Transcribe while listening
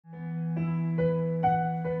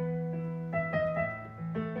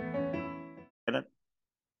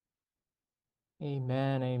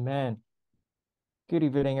Amen. Amen. Good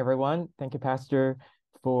evening, everyone. Thank you, Pastor,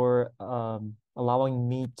 for allowing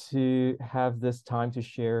me to have this time to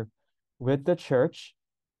share with the church.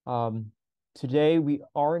 Um, Today, we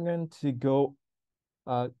are going to go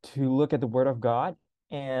to look at the Word of God,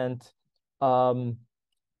 and um,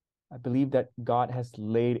 I believe that God has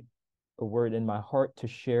laid a word in my heart to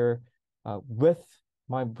share with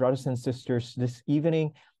my brothers and sisters this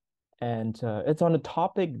evening, and it's on a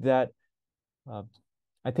topic that uh,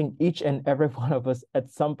 I think each and every one of us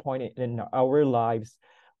at some point in our lives,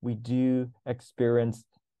 we do experience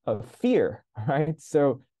fear, right?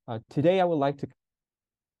 So today I would like to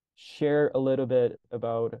share a little bit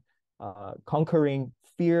about conquering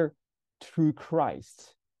fear through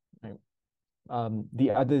Christ. Right?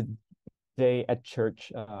 The other day at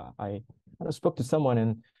church, I kind of spoke to someone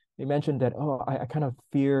and they mentioned that, oh, I kind of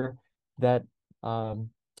fear that um,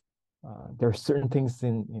 there are certain things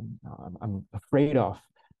I'm afraid of.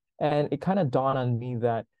 And it kind of dawned on me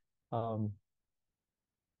that um,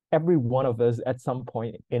 every one of us at some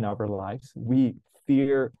point in our lives, we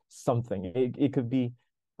fear something. It could be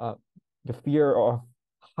uh, the fear of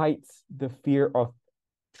heights, the fear of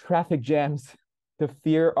traffic jams, the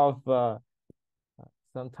fear of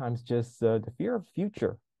sometimes just the fear of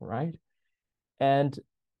future, right? And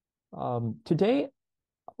today,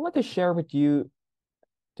 I'd like to share with you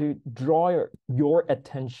to draw your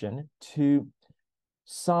attention to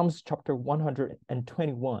Psalms chapter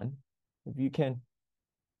 121. If you can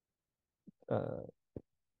uh,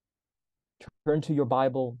 turn to your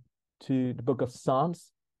Bible to the book of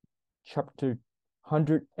Psalms, chapter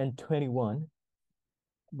 121.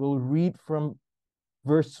 We'll read from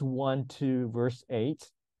verse 1 to verse 8.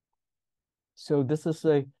 So, this is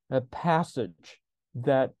a passage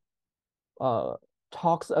that uh,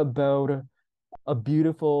 talks about a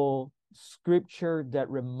beautiful scripture that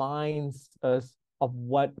reminds us of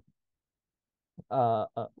what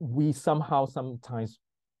we somehow sometimes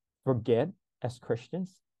forget as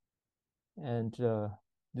Christians. And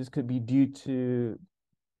this could be due to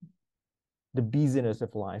the busyness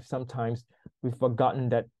of life. Sometimes we've forgotten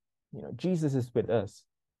that Jesus is with us,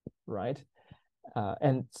 right?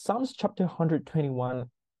 And Psalms chapter 121,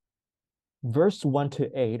 verse 1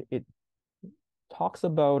 to 8, it talks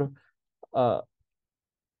about uh,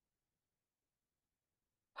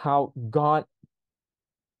 how God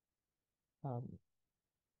um,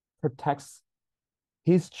 protects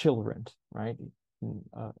his children, right?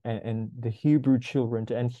 And the Hebrew children.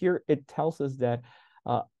 And here it tells us that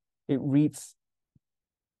uh, it reads,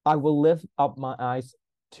 I will lift up my eyes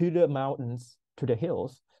to the mountains, to the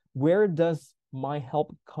hills. Where does my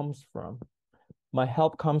help comes from? My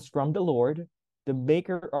help comes from the Lord, the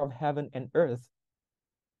maker of heaven and earth.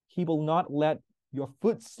 He will not let your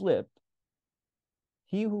foot slip.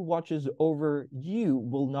 He who watches over you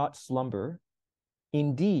will not slumber.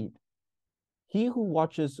 Indeed, he who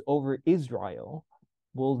watches over Israel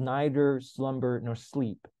will neither slumber nor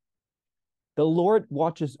sleep. The Lord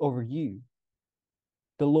watches over you.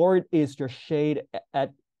 The Lord is your shade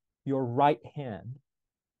at your right hand.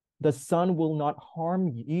 The sun will not harm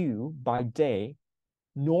you by day,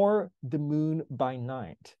 nor the moon by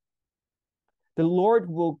night. The Lord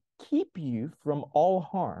will keep you from all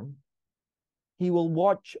harm. He will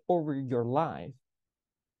watch over your life.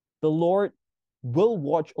 The Lord will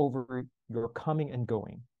watch over your coming and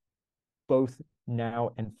going, both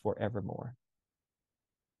now and forevermore.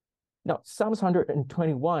 Now, Psalms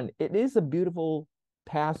 121, it is a beautiful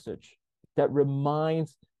passage that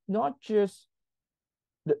reminds not just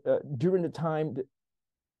during the time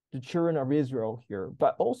the children of Israel here,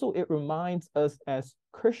 but also it reminds us as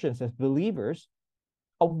Christians, as believers,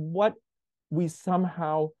 of what we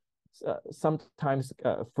somehow sometimes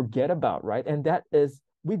forget about, right? And that is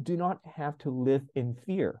we do not have to live in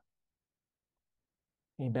fear.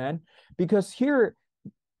 Amen. Because here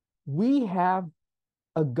we have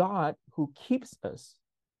a God who keeps us.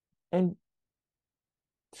 And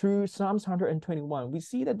through Psalms 121, we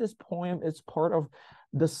see that this poem is part of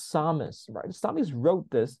the psalmist, right? The psalmist wrote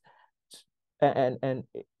this, and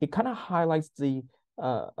it kind of highlights the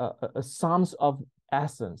Psalms of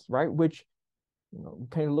essence, right? Which you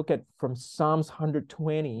can look at from Psalms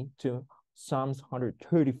 120 to Psalms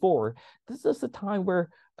 134. This is a time where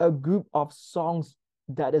a group of songs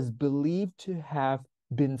that is believed to have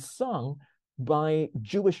been sung by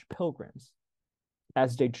Jewish pilgrims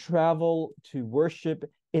as they travel to worship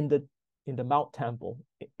in the Mount Temple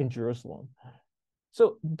in Jerusalem.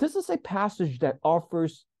 So this is a passage that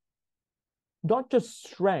offers not just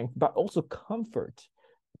strength but also comfort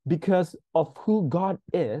because of who God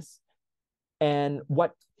is and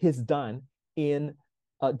what He's done in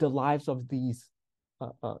the lives of these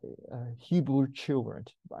Hebrew children,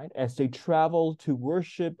 right? As they travel to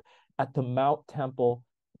worship at the Mount Temple,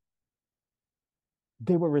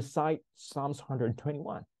 they will recite Psalms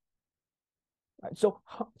 121. Right? So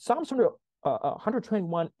Psalms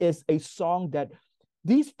 121 is a song that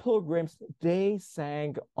these pilgrims, they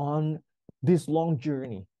sang on this long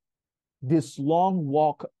journey, this long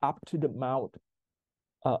walk up to the Mount,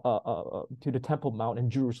 to the Temple Mount in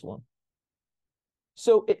Jerusalem.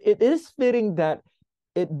 So it is fitting that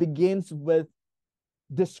it begins with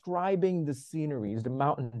describing the sceneries, the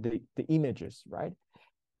mountain, the images, right?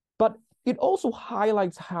 But it also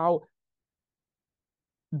highlights how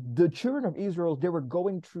the children of Israel, they were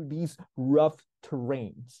going through these rough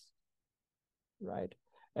terrains, right?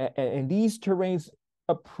 And these terrains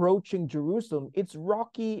approaching Jerusalem, it's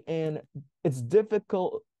rocky and it's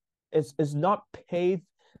difficult. It's not paved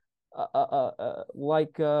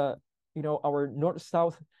like our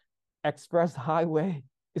north-south express highway.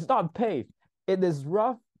 It's not paved. It is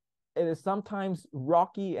rough. It is sometimes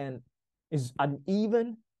rocky and is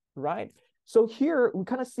uneven, right? So here we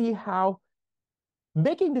kind of see how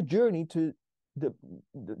making the journey to the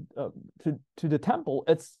temple,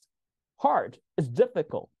 it's hard, it's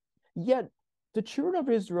difficult. Yet the children of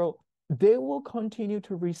Israel, they will continue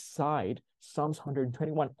to recite Psalms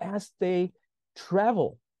 121 as they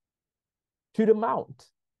travel to the mount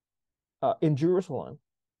in Jerusalem.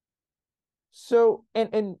 So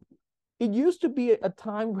and it used to be a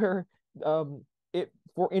time where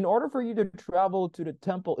in order for you to travel to the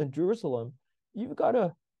temple in Jerusalem, you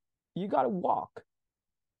gotta walk,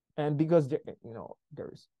 and because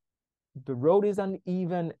there's the road is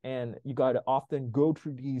uneven, and you gotta often go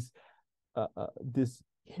through these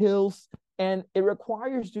hills, and it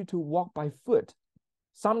requires you to walk by foot.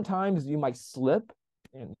 Sometimes you might slip,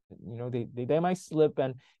 and they might slip,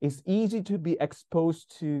 and it's easy to be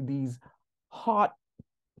exposed to these hot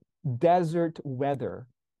desert weather,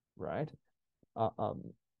 right?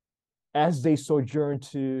 As they sojourn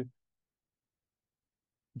to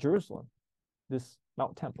Jerusalem, this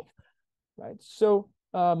Mount Temple, right? So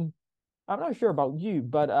I'm not sure about you,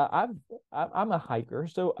 but I'm a hiker.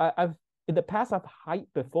 So I've in the past I've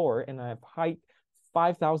hiked before, and I've hiked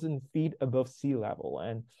 5,000 feet above sea level,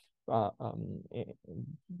 and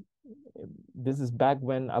this is back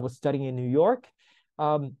when I was studying in New York,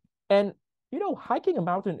 and hiking a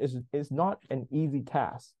mountain is not an easy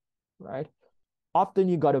task, right? Often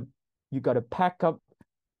you gotta pack up.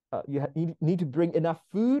 You need to bring enough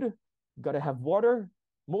food. You gotta have water.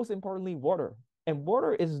 Most importantly, water. And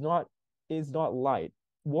water is not light.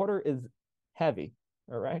 Water is heavy.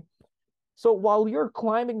 All right. So while you're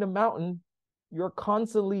climbing the mountain, you're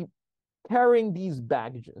constantly carrying these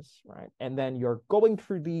baggages, right? And then you're going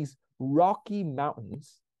through these rocky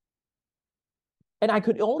mountains. And I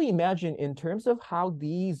could only imagine, in terms of how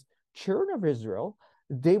these children of Israel,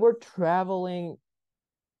 they were traveling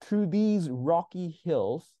through these rocky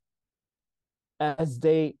hills as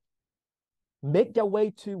they make their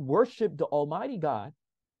way to worship the Almighty God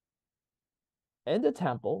in the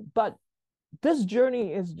temple. But this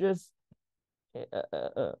journey is just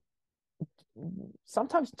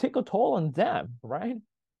sometimes take a toll on them, right?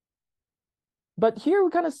 But here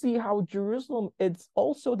we kind of see how Jerusalem, it's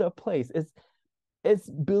also the place. It's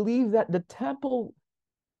believed that the temple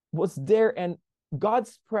was there, and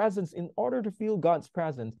God's presence, in order to feel God's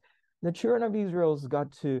presence, the children of Israel's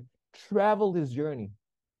got to travel this journey,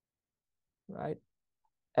 right?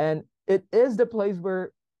 And it is the place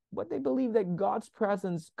where what they believe that God's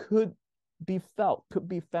presence could be felt, could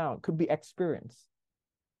be found, could be experienced.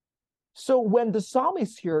 So when the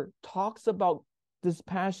psalmist here talks about this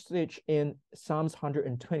passage in Psalms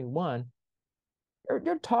 121,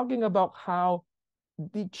 they're talking about how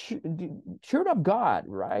the children of God,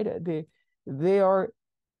 right? They are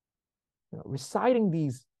reciting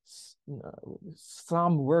these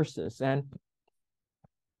psalm verses, and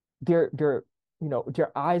their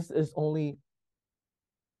eyes is only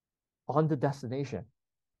on the destination,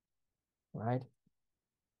 right?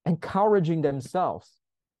 Encouraging themselves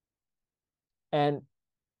and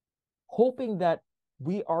hoping that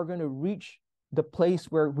we are going to reach the place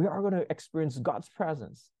where we are going to experience God's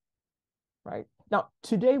presence, right? Now,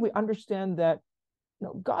 today we understand that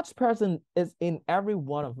God's presence is in every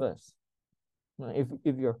one of us.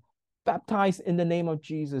 If you're baptized in the name of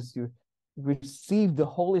Jesus, you receive the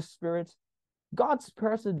Holy Spirit, God's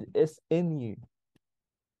presence is in you.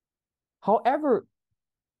 However,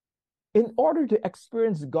 in order to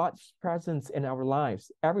experience God's presence in our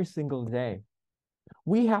lives every single day,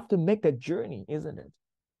 we have to make that journey, isn't it?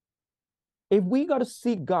 If we got to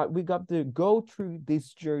seek God, we got to go through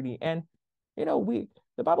this journey. And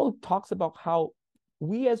the The Bible talks about how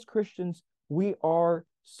we as Christians, we are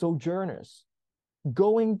sojourners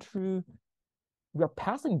going through, we are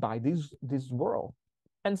passing by this world.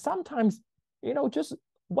 And sometimes, just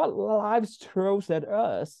what life throws at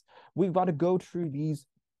us, we've got to go through these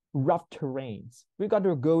rough terrains. We've got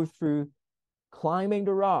to go through climbing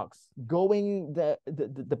the rocks, going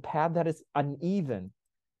the path that is uneven,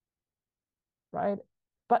 right?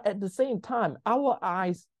 But at the same time, our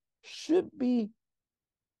eyes should be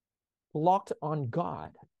locked on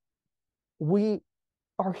God. We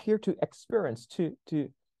are here to experience, to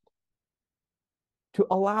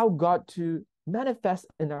allow God to manifest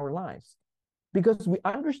in our lives, because we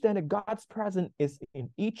understand that God's presence is in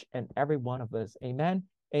each and every one of us. Amen.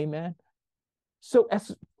 Amen. So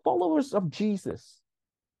as followers of Jesus,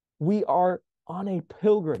 we are on a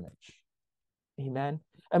pilgrimage. Amen.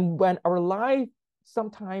 And when our life,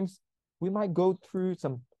 sometimes we might go through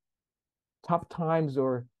some tough times,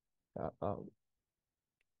 or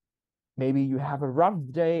maybe you have a rough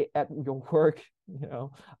day at your work,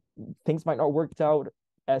 things might not work out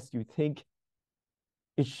as you think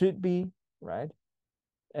it should be, right?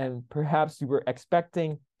 And perhaps you were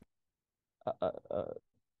expecting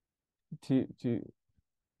to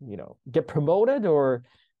get promoted, or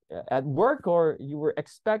at work, or you were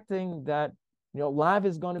expecting that life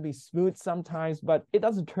is going to be smooth sometimes, but it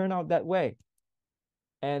doesn't turn out that way.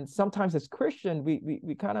 And sometimes as Christian,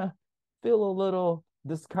 we kind of feel a little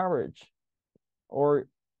discouraged, or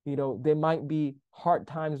there might be hard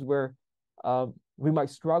times where we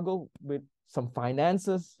might struggle with some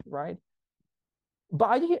finances, right?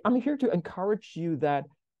 But I'm here to encourage you that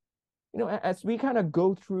as we kind of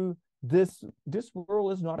go through this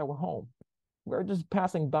world is not our home. We're just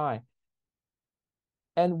passing by.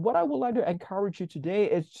 And what I would like to encourage you today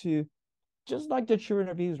is to, just like the children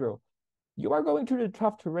of Israel, you are going through the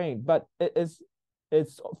tough terrain, but it's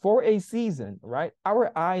for a season, right?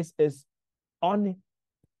 Our eyes is on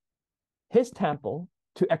his temple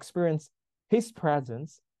to experience his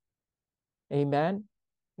presence. Amen.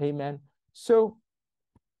 Amen. So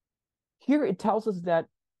here it tells us that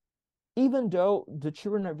even though the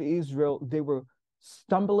children of Israel, they were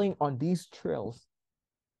stumbling on these trails,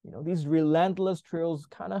 these relentless trails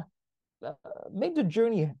kind of made the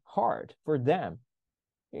journey hard for them.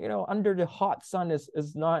 Under the hot sun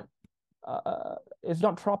is not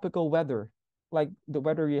tropical weather like the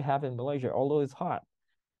weather you have in Malaysia, although it's hot.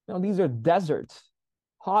 These are deserts,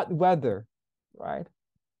 hot weather, right?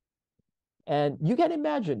 And you can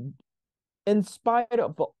imagine, in spite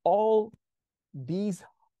of all these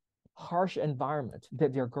harsh environment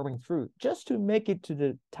that they're going through, just to make it to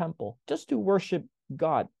the temple, just to worship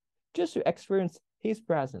God, just to experience his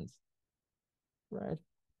presence, right?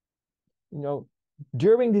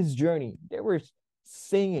 During this journey, they were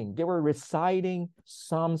singing, they were reciting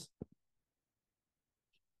Psalms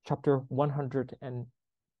chapter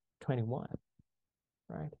 121,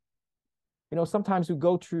 right? Sometimes we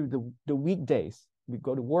go through the weekdays, we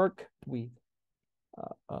go to work, we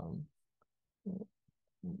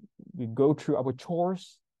go through our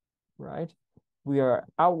chores, right? We are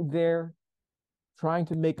out there trying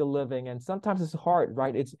to make a living, and sometimes it's hard,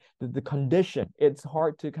 right? It's the condition. It's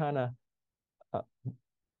hard to kind of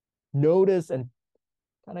notice and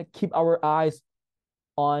kind of keep our eyes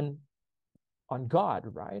on God,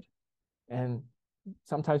 right? And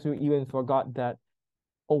sometimes we even forgot that,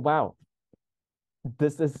 oh wow,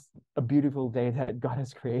 this is a beautiful day that God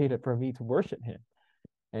has created for me to worship him.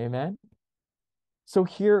 Amen. So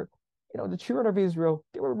here, the children of Israel,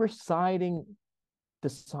 they were reciting the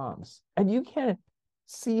Psalms, and you can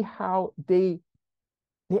see how they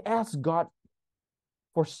ask God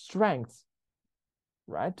for strength,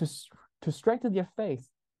 right? To strengthen their faith.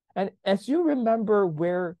 And as you remember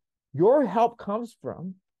where your help comes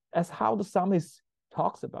from, as how the psalmist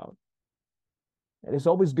talks about, it is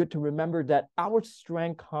always good to remember that our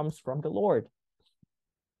strength comes from the Lord,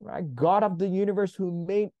 right? God of the universe, who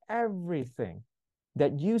made everything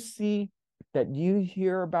that you see, that you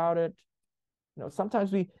hear about it.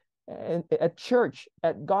 Sometimes we, at church,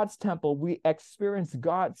 at God's temple, we experience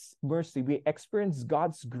God's mercy, we experience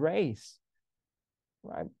God's grace,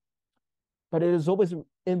 right? But it is always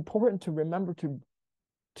important to remember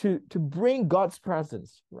to bring God's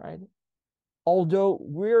presence, right? Although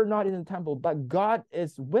we're not in the temple, but God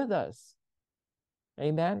is with us.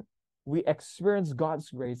 Amen. We experience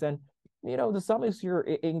God's grace. And the psalmist here,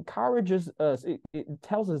 it encourages us, it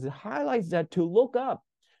tells us, it highlights that to look up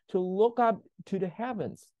to the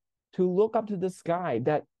heavens, to look up to the sky,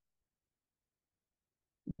 that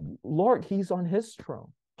Lord, he's on his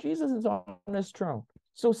throne. Jesus is on his throne.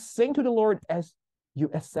 So sing to the Lord as you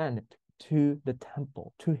ascend to the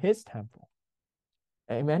temple, to his temple.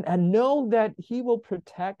 Amen. And know that he will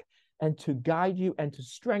protect and to guide you and to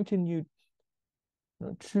strengthen you,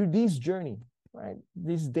 through this journey, right?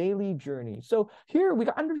 This daily journey. So here we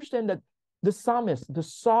understand that the psalmist, the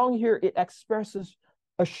song here, it expresses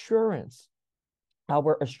assurance,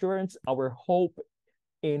 our hope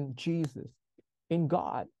in Jesus, in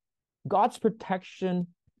God, God's protection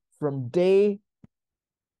from day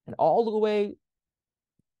and all the way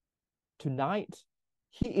to night.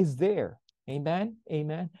 He is there. Amen.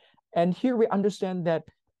 Amen. And here we understand that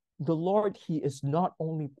the Lord, he is not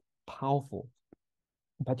only powerful,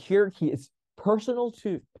 but here he is personal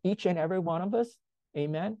to each and every one of us.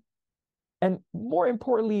 Amen. And more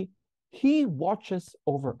importantly, he watches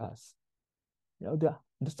over us. The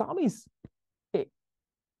psalmists,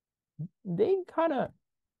 they kind of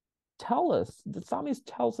tell us, the psalmist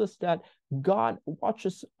tells us that God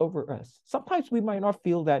watches over us. Sometimes we might not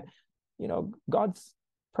feel that, God's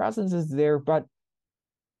presence is there, but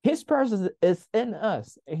his presence is in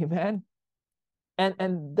us. Amen.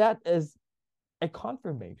 And that is a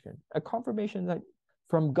confirmation that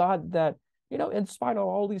from God that, in spite of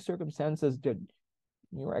all these circumstances that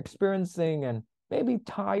you're experiencing and maybe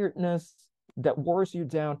tiredness that wears you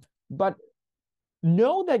down, but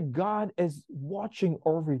know that God is watching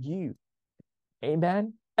over you.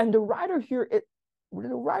 Amen. And the writer here,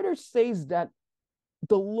 the writer says that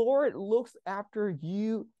the Lord looks after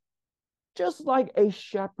you just like a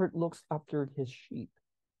shepherd looks after his sheep.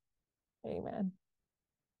 Amen.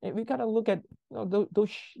 And we got to look at the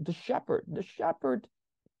shepherd. The shepherd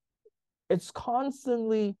is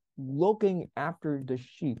constantly looking after the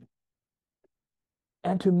sheep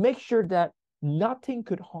and to make sure that nothing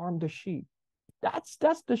could harm the sheep. That's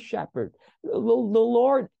the shepherd. The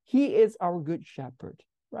Lord, he is our good shepherd,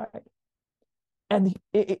 right? And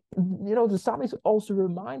the psalmist also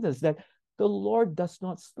reminds us that the Lord does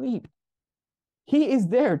not sleep. He is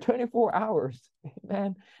there 24 hours,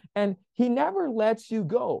 man. And he never lets you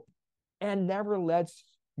go and never lets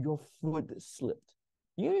your foot slip.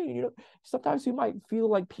 Sometimes you might feel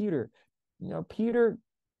like Peter. Peter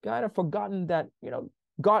kind of forgotten that,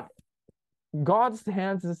 God's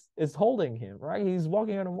hands is holding him, right? He's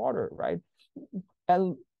walking on the water, right?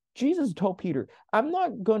 And Jesus told Peter, I'm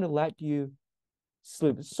not going to let you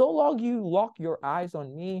sleep. So long you lock your eyes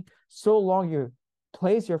on me, so long you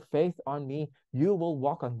place your faith on me, you will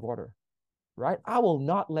walk on water, right? I will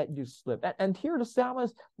not let you slip. And here the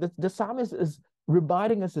psalmist is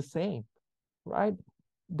reminding us the same, right?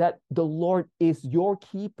 That the Lord is your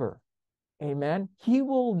keeper. Amen. He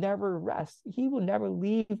will never rest. He will never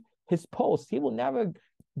leave his post. He will never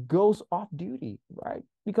goes off duty, right?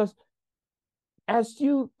 Because as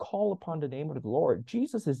you call upon the name of the Lord,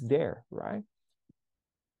 Jesus is there, right?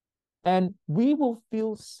 And we will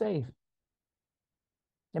feel safe.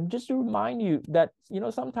 And just to remind you that,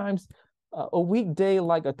 sometimes a weekday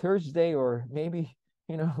like a Thursday or maybe,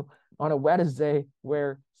 on a Wednesday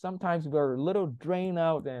where sometimes we're a little drained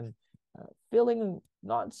out and feeling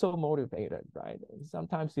not so motivated, right?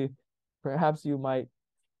 Sometimes perhaps you might,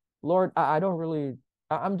 Lord,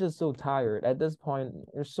 I'm just so tired at this point.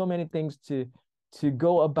 There's so many things to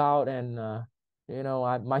go about, and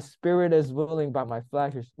my spirit is willing, but my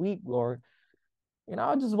flesh is weak, Lord.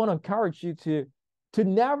 I just want to encourage you to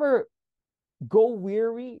never go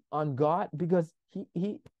weary on God, because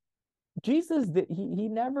Jesus, he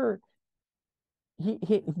never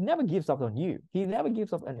gives up on you. He never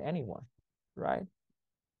gives up on anyone, right?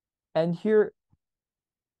 And here,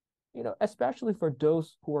 especially for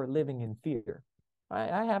those who are living in fear,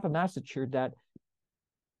 I have a message here that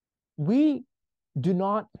we do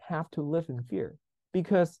not have to live in fear,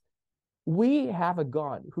 because we have a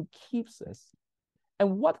God who keeps us.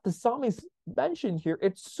 And what the psalmist mentioned here,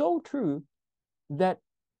 it's so true that,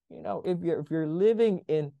 if you're living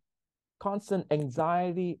in constant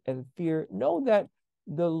anxiety and fear, know that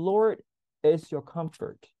the Lord is your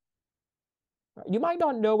comfort. You might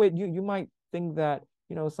not know it. You might think that,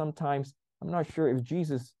 sometimes, I'm not sure if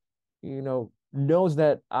Jesus, knows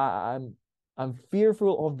that I'm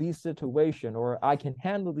fearful of this situation, or I can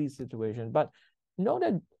handle these situations. But know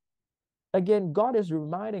that, again, God is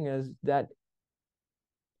reminding us that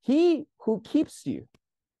he who keeps you,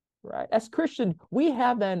 right? As Christian, we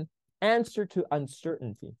have an answer to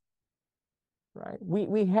uncertainty, right?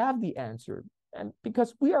 We have the answer. And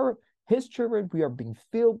because we are his children, we are being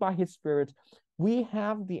filled by his spirit, we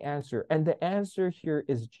have the answer. And the answer here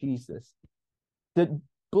is Jesus. The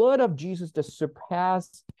blood of Jesus that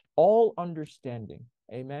surpasses all understanding.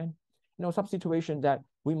 Amen. Some situation that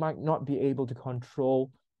we might not be able to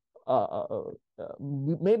control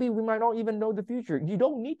maybe we might not even know the future. You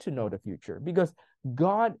don't need to know the future because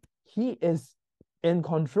God, he is in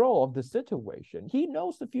control of the situation. He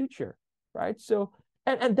knows the future, right? So,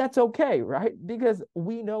 and that's okay, right? Because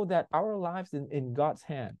we know that our lives in God's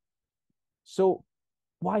hand. So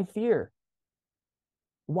why fear?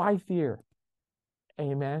 Why fear?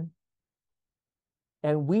 Amen.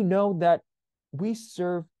 And we know that we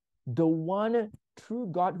serve the one true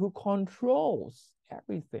God who controls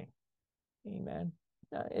everything. Amen.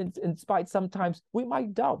 In spite, sometimes we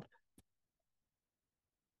might doubt,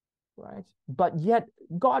 right? But yet,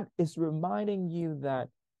 God is reminding you that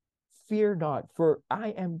fear not, for I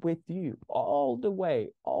am with you all the way,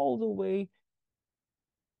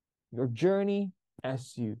 your journey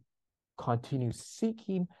as you continue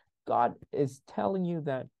seeking. God is telling you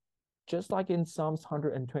that just like in Psalms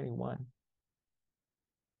 121,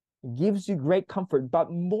 it gives you great comfort,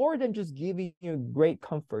 but more than just giving you great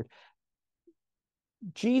comfort,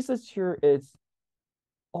 Jesus here is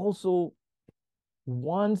also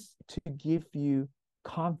wants to give you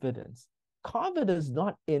confidence. Confidence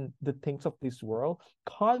not in the things of this world,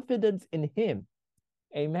 confidence in him.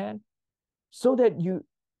 Amen. So that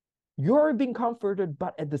you're being comforted,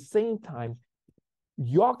 but at the same time,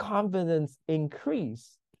 your confidence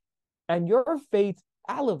increase and your faith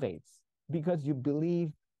elevates because you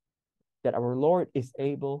believe that our Lord is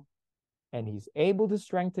able and he's able to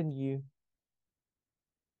strengthen you.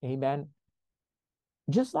 Amen.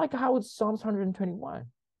 Just like how it's Psalms 121,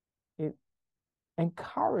 it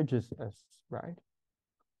encourages us, right?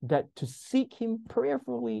 That to seek him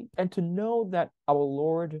prayerfully and to know that our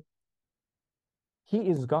Lord, he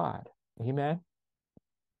is God. Amen.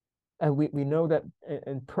 And we know that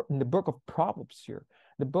in the book of Proverbs here,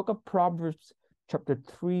 the book of Proverbs, chapter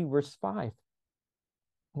 3, verse 5.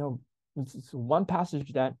 You know, it's one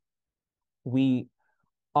passage that we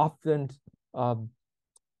often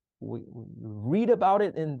we read about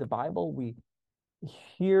it in the Bible. We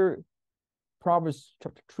hear Proverbs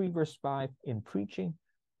chapter 3, verse 5 in preaching.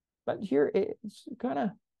 But here it's kind of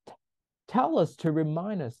tell us to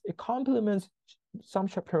remind us. It complements Psalm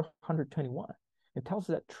chapter 121. It tells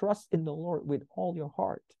us that trust in the Lord with all your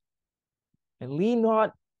heart and lean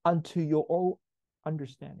not unto your own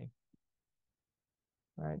understanding.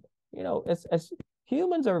 Right? You know, as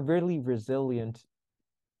humans are really resilient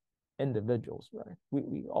individuals, right?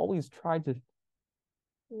 We always try to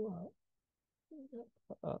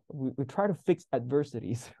we try to fix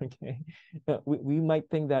adversities. Okay, we might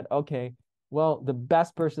think that, okay, well, the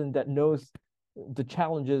best person that knows the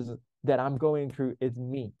challenges that I'm going through is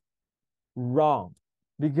me. Wrong,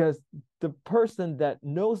 because the person that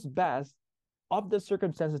knows best of the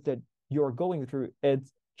circumstances that you're going through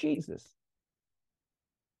is Jesus.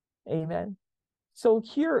 Amen. So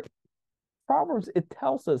here, Proverbs, it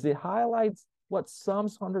tells us, it highlights what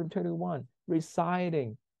Psalms 121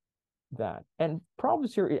 reciting that. And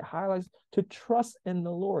Proverbs here, it highlights to trust in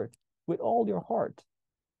the Lord with all your heart.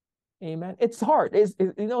 Amen. It's hard.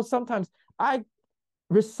 You know, sometimes I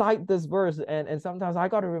recite this verse and sometimes I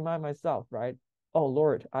got to remind myself, right? Oh,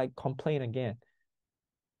 Lord, I complain again.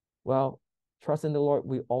 Well, trust in the Lord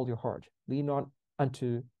with all your heart. Lean not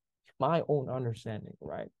unto my own understanding,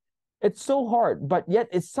 right? It's so hard, but yet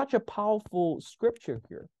it's such a powerful scripture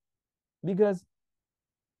here because,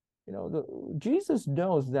 you know, Jesus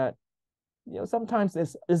knows that, you know, sometimes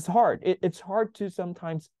it's hard. It's hard to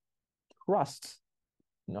sometimes trust,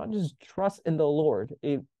 not just trust in the Lord.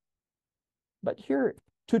 But here,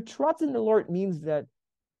 to trust in the Lord means that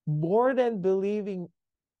more than believing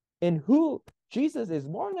in who Jesus is,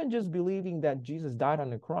 more than just believing that Jesus died on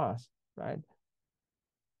the cross, right?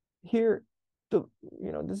 Here,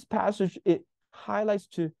 this passage, it highlights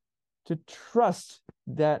to trust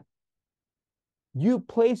that you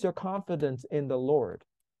place your confidence in the Lord,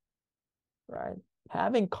 right?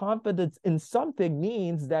 Having confidence in something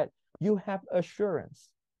means that you have assurance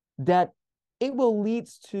that it will lead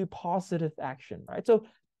to positive action, right? So,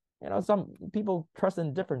 you know, some people trust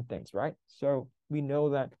in different things, right? So we know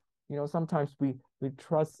that, you know, sometimes we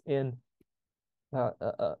trust in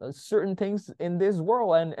certain things in this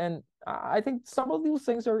world, and I think some of these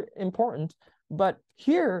things are important. But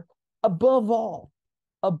here, above all,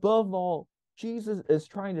 Jesus is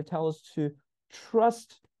trying to tell us to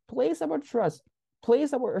trust, place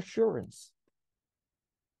our assurance,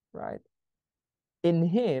 right, in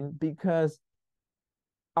him, because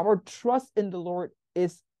our trust in the Lord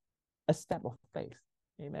is a step of faith.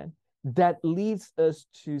 Amen. That leads us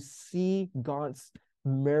to see God's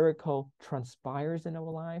miracle transpires in our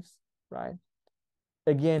lives, right?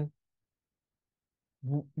 Again,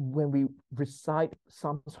 when we recite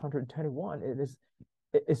Psalms 121, it is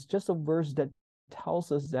it's just a verse that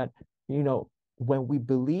tells us that, when we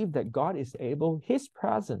believe that God is able, his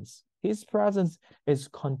presence is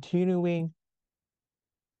continuing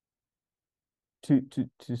to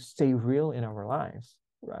stay real in our lives,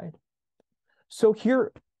 right? So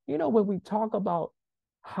here, when we talk about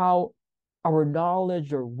how our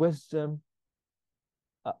knowledge or wisdom,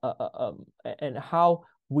 and how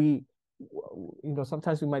we,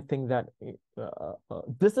 sometimes we might think that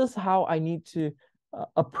this is how I need to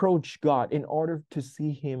approach God in order to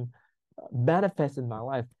see him manifest in my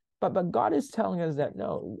life. But God is telling us that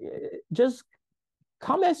no, just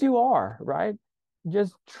come as you are, right?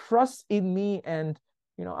 Just trust in me, and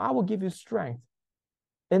I will give you strength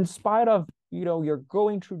in spite of you're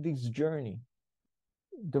going through this journey,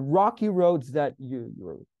 the rocky roads that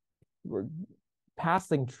you're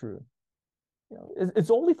passing through.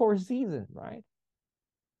 It's only for a season, right?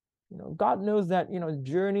 God knows that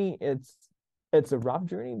journey, it's a rough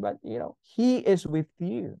journey, but he is with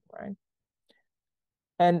you, right?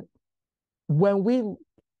 And when we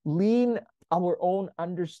lean our own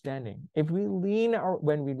understanding, when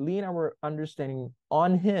we lean our understanding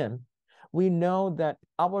on him, we know that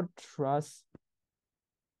our trust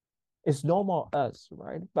is no more us,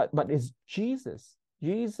 right? But it's Jesus.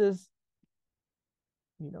 Jesus,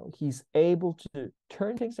 he's able to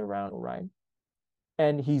turn things around, right?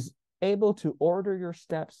 And he's able to order your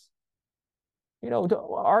steps.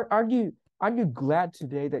 Aren't you glad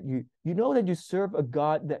today that you know that you serve a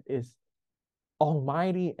God that is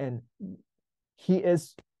almighty, and he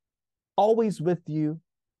is always with you.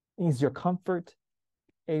 He's your comfort.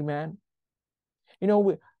 Amen.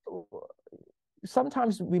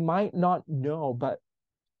 Sometimes we might not know, but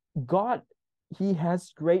God, he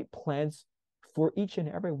has great plans for each and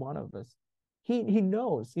every one of us. He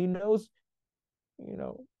knows,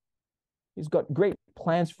 he's got great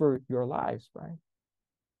plans for your lives, right?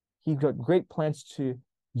 He's got great plans to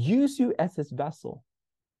use you as his vessel,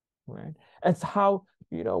 right? It's how,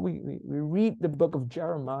 we read the book of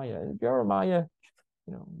Jeremiah, and Jeremiah,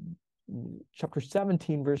 chapter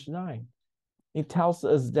 17, verse 9. It tells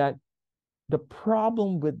us that the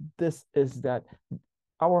problem with this is that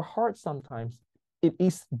our heart sometimes, it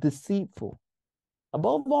is deceitful.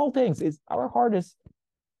 Above all things, our heart is,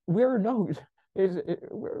 we're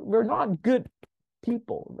not good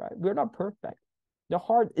people, right? We're not perfect. The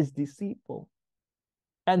heart is deceitful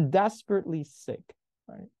and desperately sick,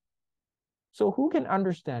 right? So who can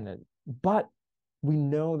understand it? But we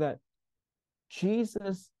know that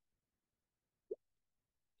Jesus,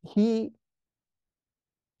 he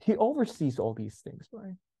oversees all these things,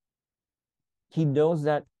 right? He knows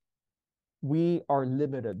that we are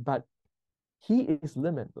limited, but he is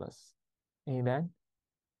limitless. Amen.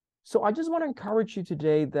 So I just want to encourage you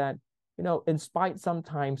today that, in spite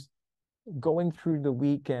sometimes going through the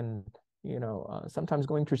week, and, sometimes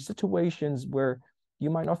going through situations where you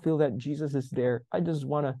might not feel that Jesus is there, I just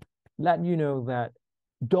want to let you know that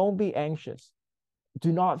don't be anxious.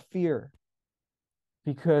 Do not fear,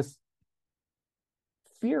 because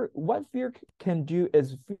what fear can do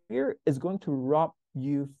is fear is going to rob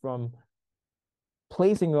you from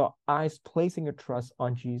placing your trust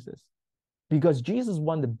on Jesus, because Jesus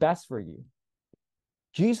wants the best for you.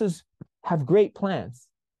 Jesus have great plans,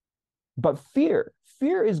 but fear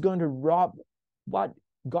is going to rob what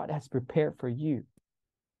God has prepared for you.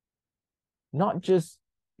 Not just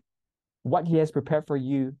what he has prepared for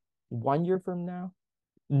you 1 year from now,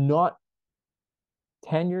 not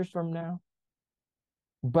 10 years from now,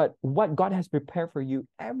 but what God has prepared for you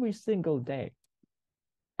every single day.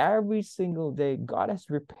 Every single day, God has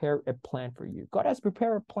prepared a plan for you. God has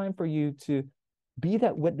prepared a plan for you to be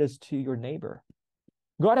that witness to your neighbor.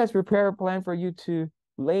 God has prepared a plan for you to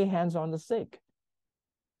lay hands on the sick,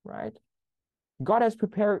 right? God has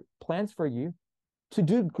prepared plans for you to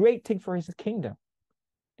do great things for his kingdom.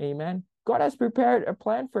 Amen. God has prepared a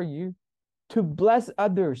plan for you to bless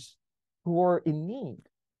others who are in need.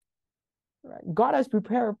 Right? God has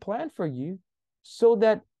prepared a plan for you so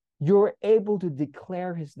that you're able to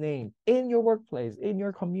declare his name in your workplace, in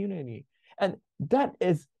your community. And that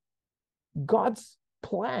is God's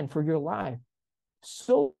plan for your life,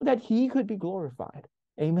 so that he could be glorified.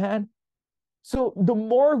 Amen. So the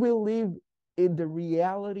more we live in the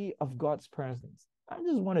reality of God's presence, I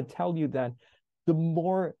just want to tell you that the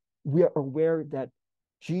more we are aware that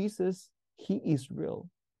Jesus, he is real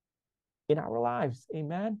in our lives.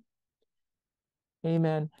 Amen.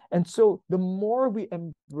 Amen. And so the more we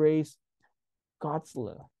embrace God's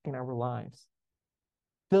love in our lives,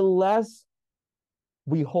 the less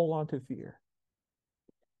we hold on to fear.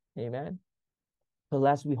 Amen. The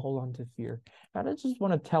less we hold on to fear. And I just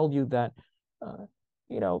want to tell you that,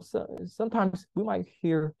 So sometimes we might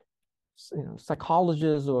hear,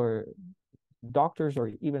 psychologists or doctors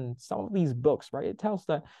or even some of these books, right? It tells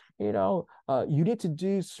that, you need to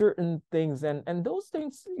do certain things, and those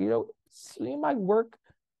things, it might work,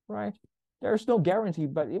 right? There's no guarantee,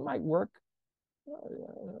 but it might work.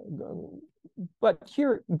 But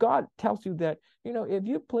here, God tells you that, if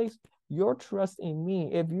you place your trust in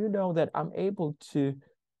me, if you know that I'm able to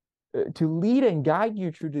lead and guide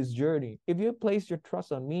you through this journey, if you place your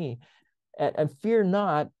trust on me, and fear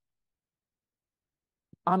not,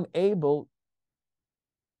 I'm able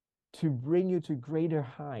to bring you to greater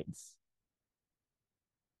heights.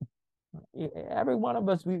 Every one of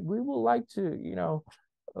us, we would like to,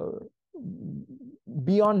 uh,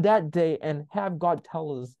 be on that day and have God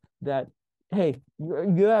tell us that, hey,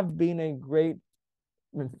 you have been a great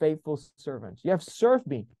and faithful servant. You have served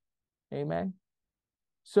me. Amen.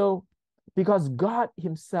 So, because God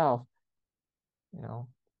Himself,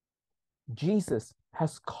 Jesus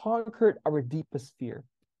has conquered our deepest fear.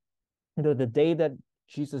 The day that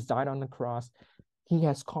Jesus died on the cross, He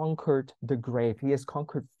has conquered the grave. He has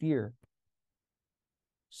conquered fear.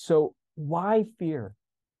 So why fear?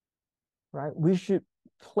 Right? We should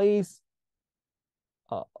place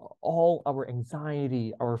all our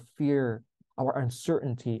anxiety, our fear, our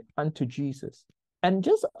uncertainty unto Jesus, and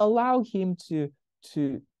just allow Him to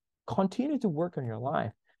continue to work on your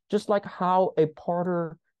life, just like how a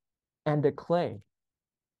potter and the clay.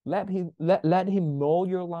 Let him mold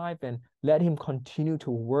your life and let Him continue to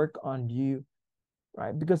work on you,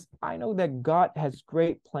 right? Because I know that God has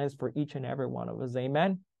great plans for each and every one of us.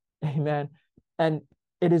 Amen. Amen. And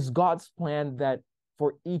it is God's plan that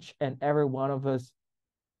for each and every one of us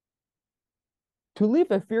to live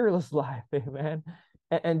a fearless life. Amen.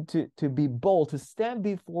 And to be bold, to stand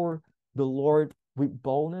before the Lord with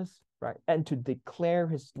boldness, right? And to declare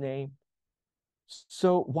His name.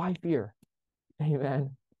 So why fear?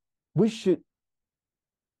 Amen. We should,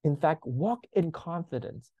 in fact, walk in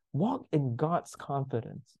confidence, walk in God's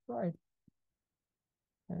confidence, right?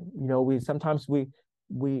 And, we sometimes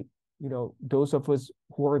those of us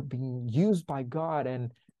who are being used by God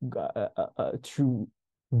and to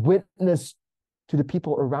witness to the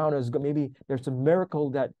people around us, maybe there's a miracle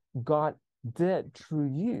that God did through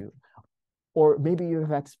you, or maybe you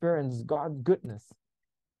have experienced God's goodness,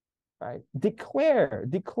 right? Declare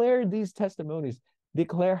these testimonies,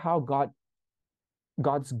 declare how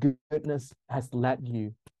God's goodness has led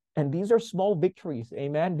you. And these are small victories.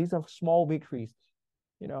 Amen. These are small victories.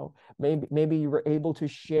 Maybe you were able to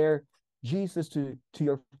share Jesus to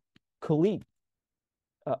your colleague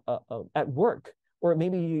at work, or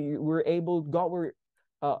maybe you were able, God were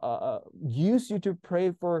use you to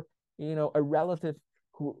pray for a relative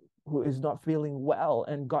who is not feeling well,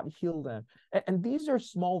 and God healed them. And these are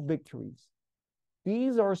small victories.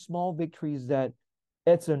 These are small victories that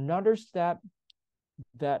it's another step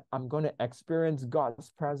that I'm going to experience God's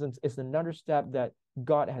presence. It's another step that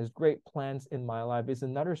God has great plans in my life. It's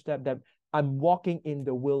another step that I'm walking in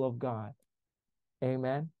the will of God.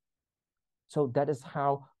 Amen. So that is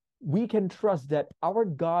how we can trust that our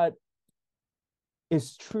God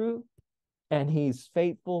is true and He's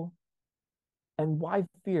faithful. And why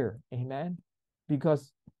fear? Amen.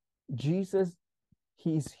 Because Jesus,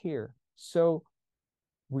 He's here. So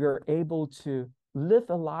we are able to live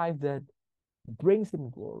a life that brings Him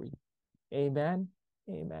glory. Amen.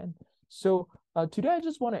 Amen. So today I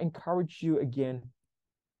just want to encourage you again,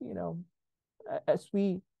 as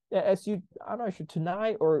you, I'm not sure,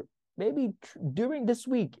 tonight or maybe during this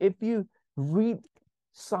week, if you read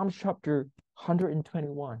Psalm chapter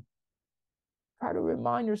 121, try to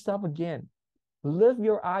remind yourself again, lift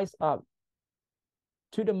your eyes up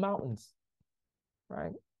to the mountains,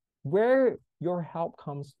 right? Where your help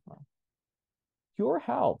comes from. Your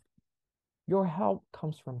help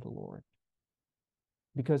comes from the Lord.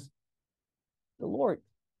 Because the Lord,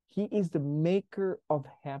 He is the maker of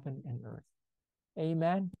heaven and earth.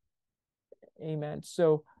 Amen. Amen.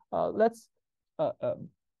 So let's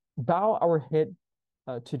bow our head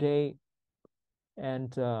today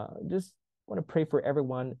and just want to pray for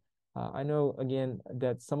everyone. I know, again,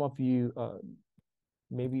 that some of you,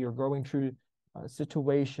 maybe you're going through a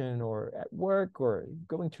situation or at work, or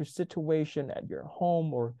going through a situation at your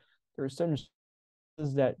home, or there's certain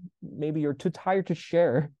that maybe you're too tired to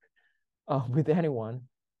share with anyone.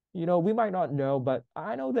 We might not know, but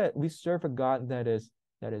I know that we serve a God that is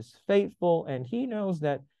faithful, and He knows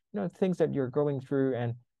that things that you're going through.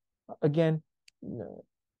 And again,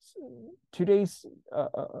 today's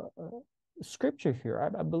scripture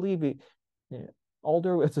here, I believe it,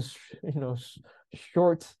 although it's a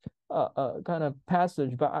short kind of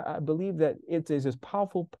passage, but I believe that it is this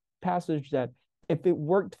powerful passage that if it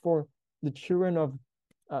worked for the children of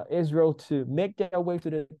Israel to make their way to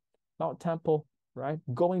the Mount Temple, right,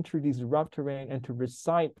 going through these rough terrain and to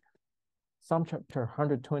recite Psalm chapter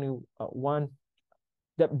 121,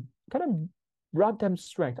 that kind of brought them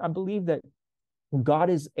strength. I believe that God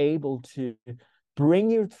is able to bring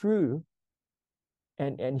you through,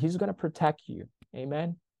 and He's going to protect you.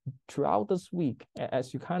 Amen. Throughout this week,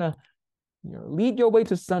 as you kind of lead your way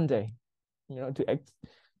to Sunday, to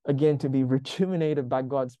again to be rejuvenated by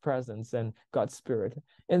God's presence and God's Spirit.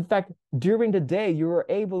 In fact, during the day, you are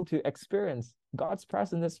able to experience God's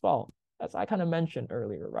presence as well, as I kind of mentioned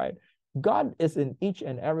earlier, right? God is in each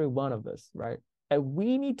and every one of us, right? And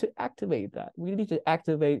we need to activate that. We need to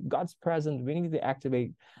activate God's presence. We need to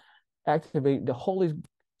activate the Holy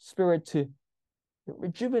Spirit to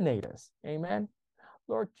rejuvenate us. Amen.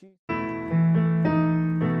 Lord Jesus.